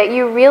sure that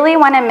you really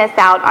want to miss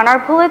out on our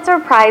Pulitzer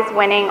Prize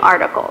winning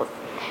articles.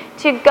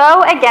 To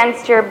go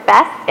against your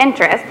best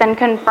interests and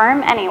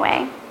confirm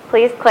anyway,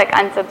 please click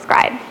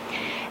unsubscribe."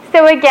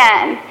 So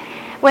again,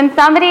 when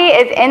somebody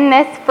is in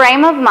this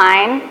frame of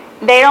mind,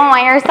 they don't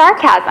want your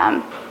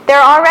sarcasm.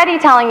 They're already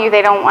telling you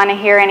they don't want to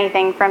hear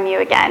anything from you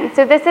again.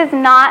 So this is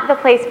not the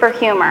place for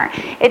humor.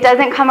 It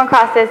doesn't come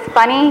across as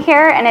funny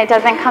here, and it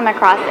doesn't come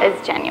across as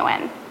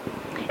genuine.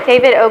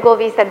 David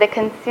Ogilvy said the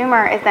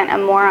consumer isn't a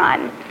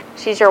moron.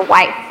 She's your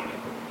wife.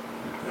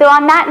 So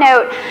on that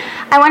note,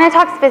 I want to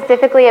talk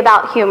specifically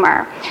about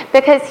humor,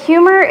 because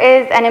humor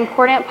is an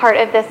important part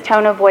of this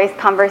tone of voice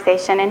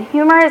conversation, and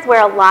humor is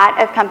where a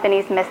lot of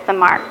companies miss the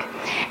mark.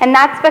 And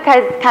that's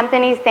because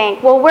companies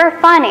think, well, we're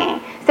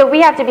funny, so we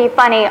have to be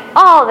funny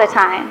all the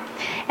time.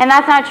 And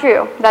that's not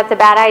true. That's a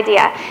bad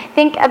idea.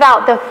 Think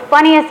about the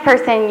funniest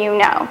person you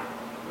know.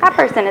 That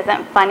person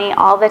isn't funny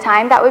all the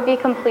time. That would be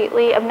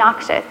completely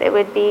obnoxious. It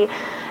would be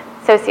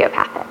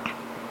sociopathic.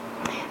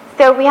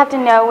 So we have to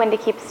know when to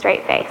keep a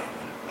straight face.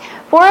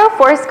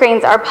 404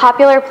 screens are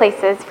popular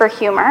places for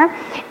humor,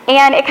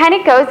 and it kind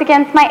of goes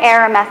against my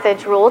error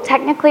message rule.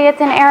 Technically,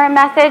 it's an error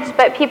message,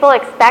 but people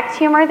expect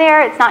humor there.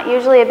 It's not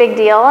usually a big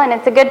deal, and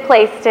it's a good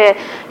place to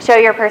show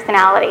your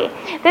personality.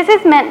 This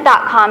is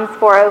Mint.com's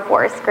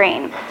 404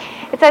 screen.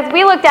 It says,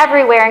 "We looked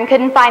everywhere and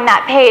couldn't find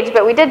that page,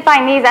 but we did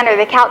find these under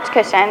the couch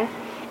cushions."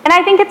 And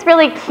I think it's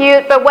really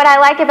cute, but what I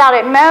like about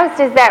it most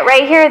is that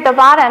right here at the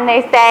bottom,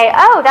 they say,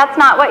 "Oh, that's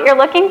not what you're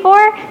looking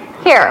for?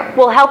 Here,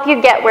 we'll help you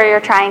get where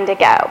you're trying to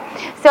go."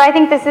 So I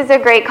think this is a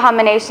great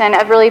combination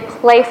of really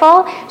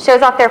playful,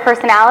 shows off their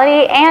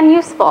personality, and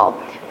useful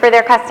for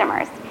their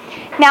customers.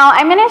 Now,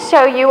 I'm going to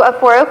show you a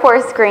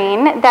 404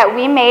 screen that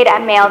we made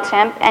at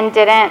MailChimp and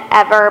didn't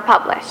ever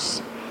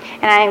publish.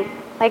 And I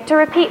like to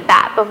repeat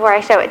that before I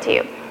show it to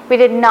you. We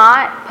did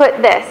not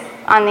put this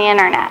on the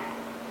internet,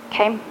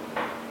 okay?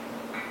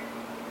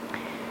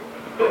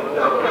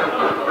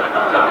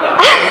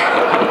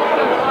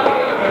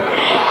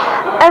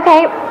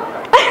 Okay.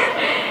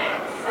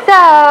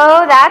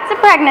 So that's a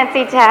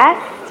pregnancy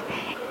test,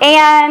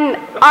 and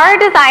our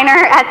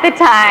designer at the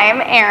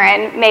time,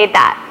 Aaron, made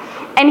that.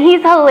 And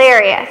he's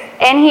hilarious,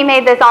 and he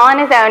made this all on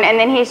his own, and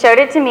then he showed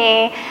it to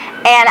me,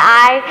 and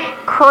I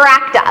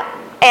cracked up,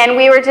 and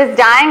we were just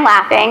dying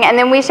laughing, and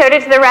then we showed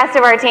it to the rest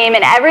of our team,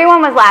 and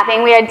everyone was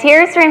laughing. We had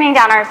tears streaming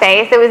down our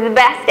face. It was the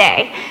best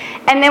day.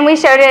 And then we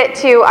showed it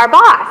to our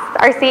boss,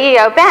 our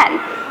CEO, Ben.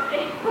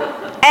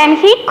 And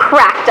he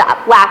cracked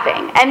up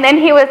laughing. And then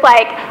he was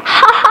like,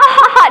 "Ha ha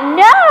ha ha,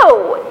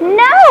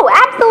 no,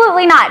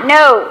 absolutely not.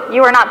 No,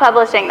 you are not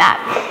publishing that."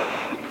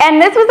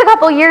 And this was a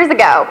couple years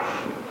ago.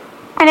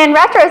 And in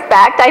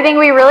retrospect, I think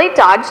we really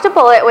dodged a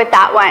bullet with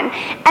that one.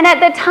 And at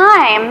the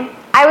time,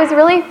 I was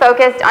really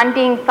focused on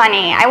being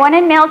funny. I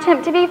wanted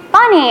MailChimp to be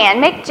funny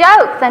and make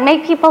jokes and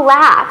make people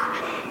laugh.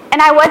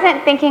 And I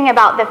wasn't thinking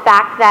about the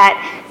fact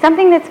that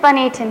something that's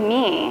funny to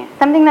me,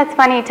 something that's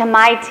funny to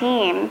my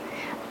team,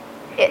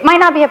 it might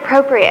not be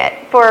appropriate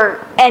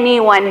for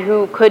anyone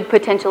who could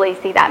potentially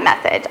see that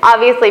message.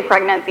 Obviously,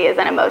 pregnancy is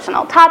an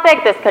emotional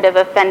topic. This could have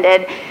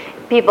offended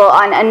people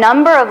on a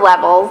number of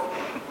levels,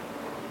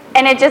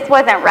 and it just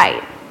wasn't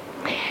right.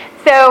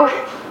 So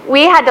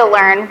we had to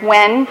learn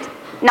when,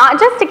 not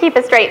just to keep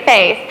a straight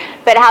face,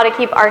 but how to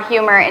keep our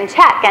humor in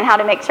check and how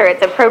to make sure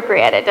it's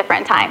appropriate at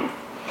different times.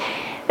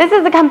 This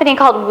is a company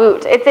called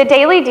Woot. It's a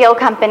daily deal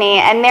company,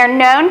 and they're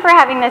known for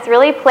having this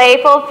really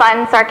playful,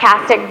 fun,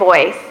 sarcastic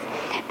voice.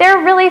 They're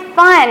really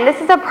fun.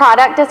 This is a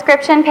product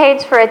description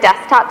page for a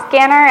desktop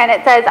scanner, and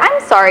it says, "I'm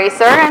sorry,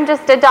 sir, I'm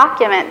just a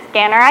document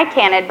scanner. I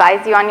can't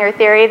advise you on your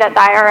theory that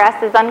the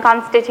IRS is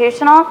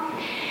unconstitutional."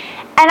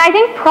 And I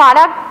think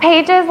product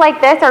pages like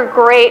this are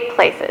great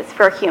places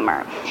for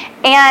humor.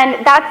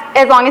 And that's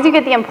as long as you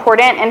get the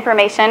important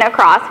information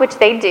across, which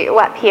they do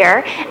up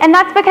here. And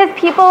that's because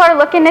people are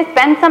looking to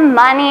spend some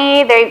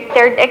money.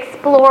 They're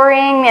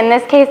exploring. In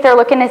this case, they're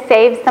looking to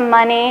save some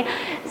money.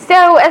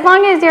 So as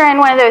long as you're in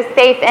one of those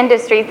safe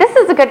industries, this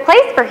is a good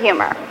place for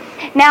humor.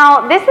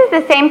 Now, this is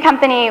the same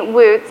company,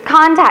 Woot's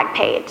contact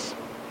page.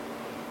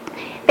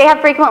 They have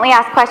frequently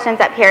asked questions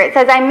up here. It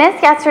says, I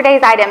missed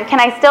yesterday's item. Can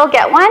I still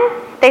get one?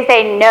 They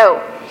say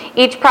no.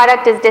 Each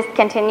product is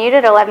discontinued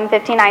at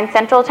 11:59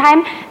 Central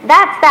Time.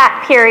 That's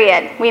that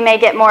period. We may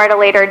get more at a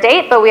later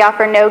date, but we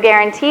offer no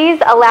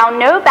guarantees, allow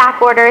no back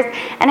orders,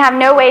 and have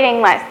no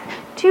waiting lists.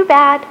 Too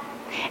bad.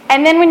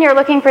 And then when you're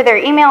looking for their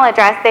email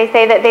address, they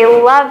say that they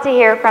love to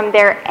hear from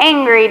their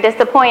angry,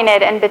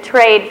 disappointed, and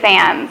betrayed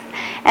fans.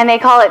 And they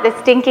call it the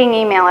stinking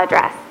email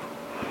address.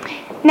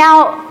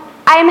 Now,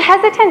 I'm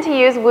hesitant to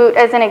use Woot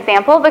as an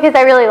example because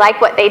I really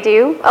like what they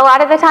do a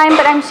lot of the time,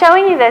 but I'm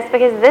showing you this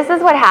because this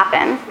is what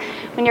happens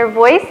when your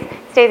voice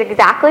stays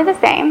exactly the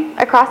same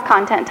across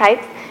content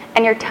types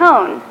and your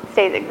tone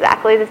stays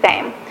exactly the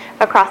same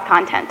across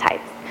content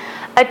types.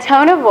 A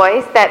tone of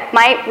voice that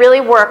might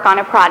really work on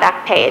a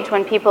product page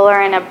when people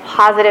are in a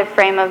positive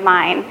frame of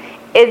mind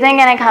isn't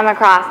going to come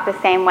across the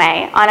same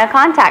way on a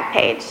contact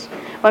page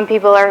when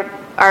people are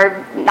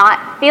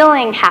not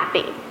feeling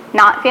happy,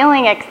 not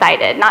feeling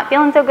excited, not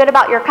feeling so good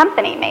about your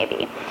company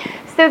maybe.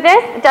 So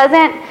this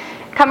doesn't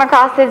come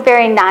across as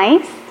very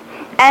nice,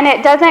 and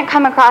it doesn't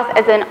come across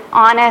as an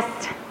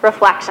honest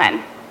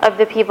reflection of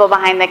the people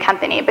behind the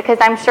company, because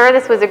I'm sure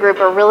this was a group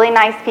of really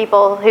nice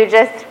people who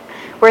just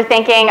were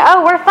thinking,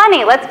 oh, we're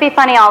funny, let's be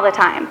funny all the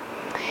time.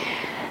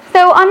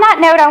 So on that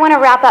note, I want to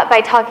wrap up by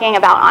talking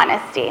about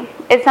honesty.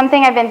 It's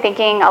something I've been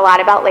thinking a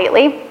lot about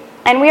lately,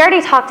 and we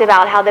already talked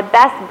about how the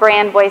best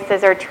brand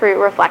voices are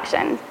true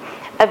reflections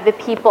of the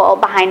people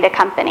behind a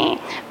company.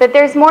 But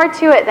there's more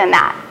to it than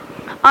that.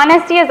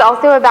 Honesty is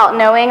also about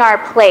knowing our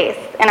place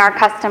in our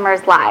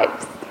customers'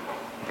 lives.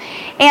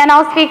 And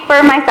I'll speak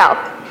for myself.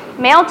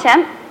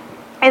 MailChimp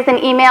is an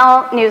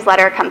email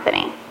newsletter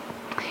company.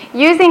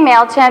 Using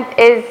MailChimp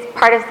is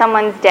part of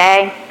someone's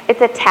day.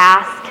 It's a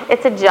task.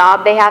 It's a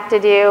job they have to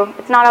do.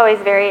 It's not always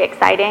very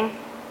exciting.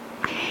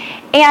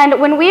 And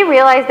when we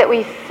realize that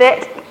we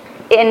fit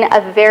in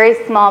a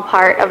very small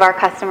part of our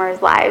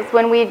customers' lives,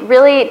 when we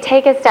really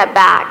take a step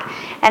back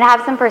and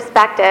have some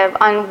perspective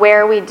on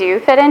where we do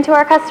fit into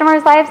our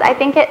customers' lives, I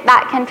think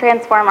that can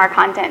transform our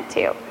content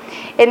too.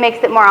 It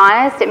makes it more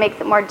honest, it makes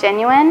it more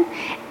genuine,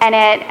 and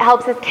it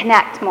helps us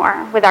connect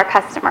more with our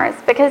customers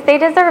because they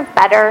deserve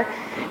better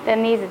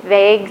than these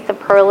vague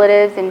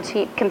superlatives and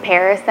cheap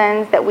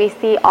comparisons that we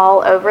see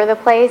all over the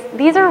place.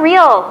 These are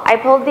real. I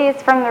pulled these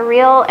from the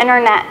real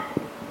internet.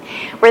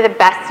 We're the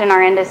best in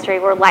our industry.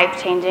 We're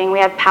life-changing. We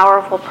have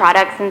powerful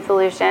products and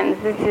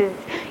solutions. This is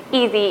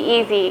easy,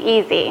 easy,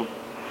 easy.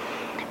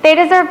 They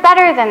deserve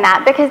better than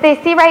that because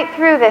they see right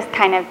through this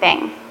kind of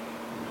thing.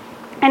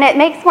 And it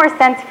makes more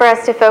sense for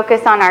us to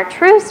focus on our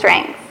true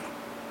strengths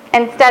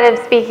instead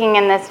of speaking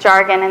in this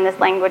jargon and this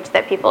language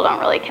that people don't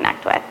really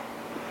connect with.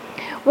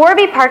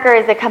 Warby Parker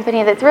is a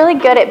company that's really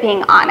good at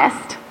being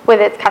honest with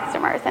its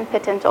customers and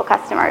potential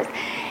customers.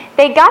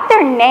 They got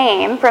their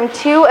name from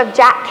two of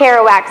Jack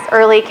Kerouac's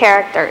early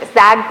characters,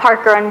 Zag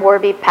Parker and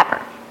Warby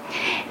Pepper.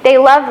 They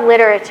love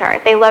literature,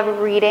 they love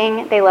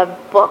reading, they love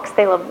books,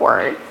 they love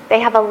words. They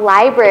have a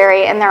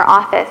library in their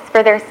office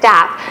for their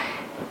staff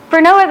for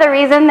no other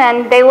reason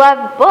than they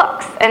love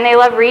books and they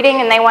love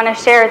reading and they want to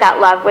share that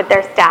love with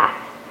their staff.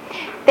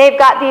 They've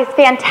got these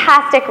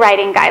fantastic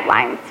writing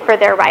guidelines for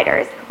their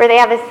writers where they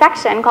have a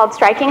section called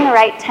Striking the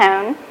Right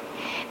Tone.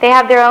 They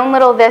have their own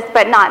little this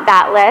but not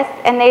that list,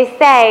 and they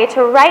say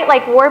to write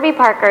like Warby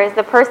Parker is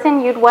the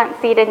person you'd want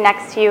seated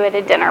next to you at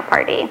a dinner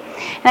party.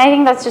 And I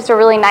think that's just a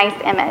really nice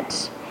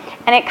image.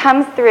 And it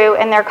comes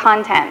through in their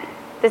content.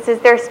 This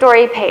is their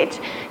story page.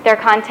 Their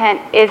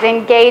content is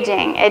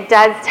engaging. It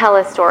does tell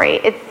a story.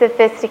 It's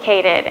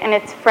sophisticated and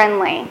it's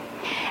friendly.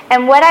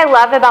 And what I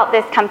love about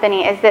this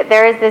company is that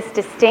there is this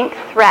distinct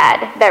thread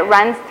that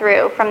runs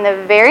through from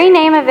the very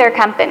name of their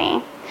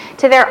company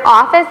to their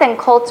office and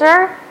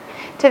culture,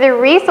 to the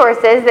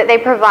resources that they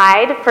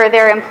provide for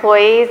their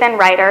employees and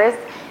writers,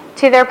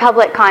 to their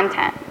public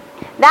content.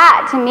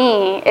 That, to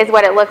me, is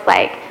what it looks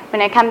like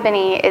when a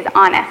company is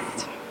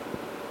honest.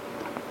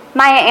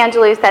 Maya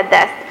Angelou said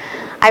this,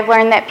 I've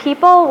learned that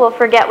people will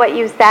forget what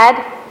you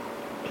said,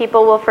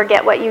 people will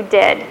forget what you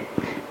did,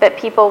 but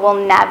people will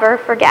never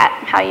forget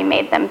how you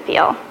made them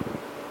feel.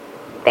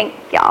 Thanks,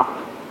 y'all.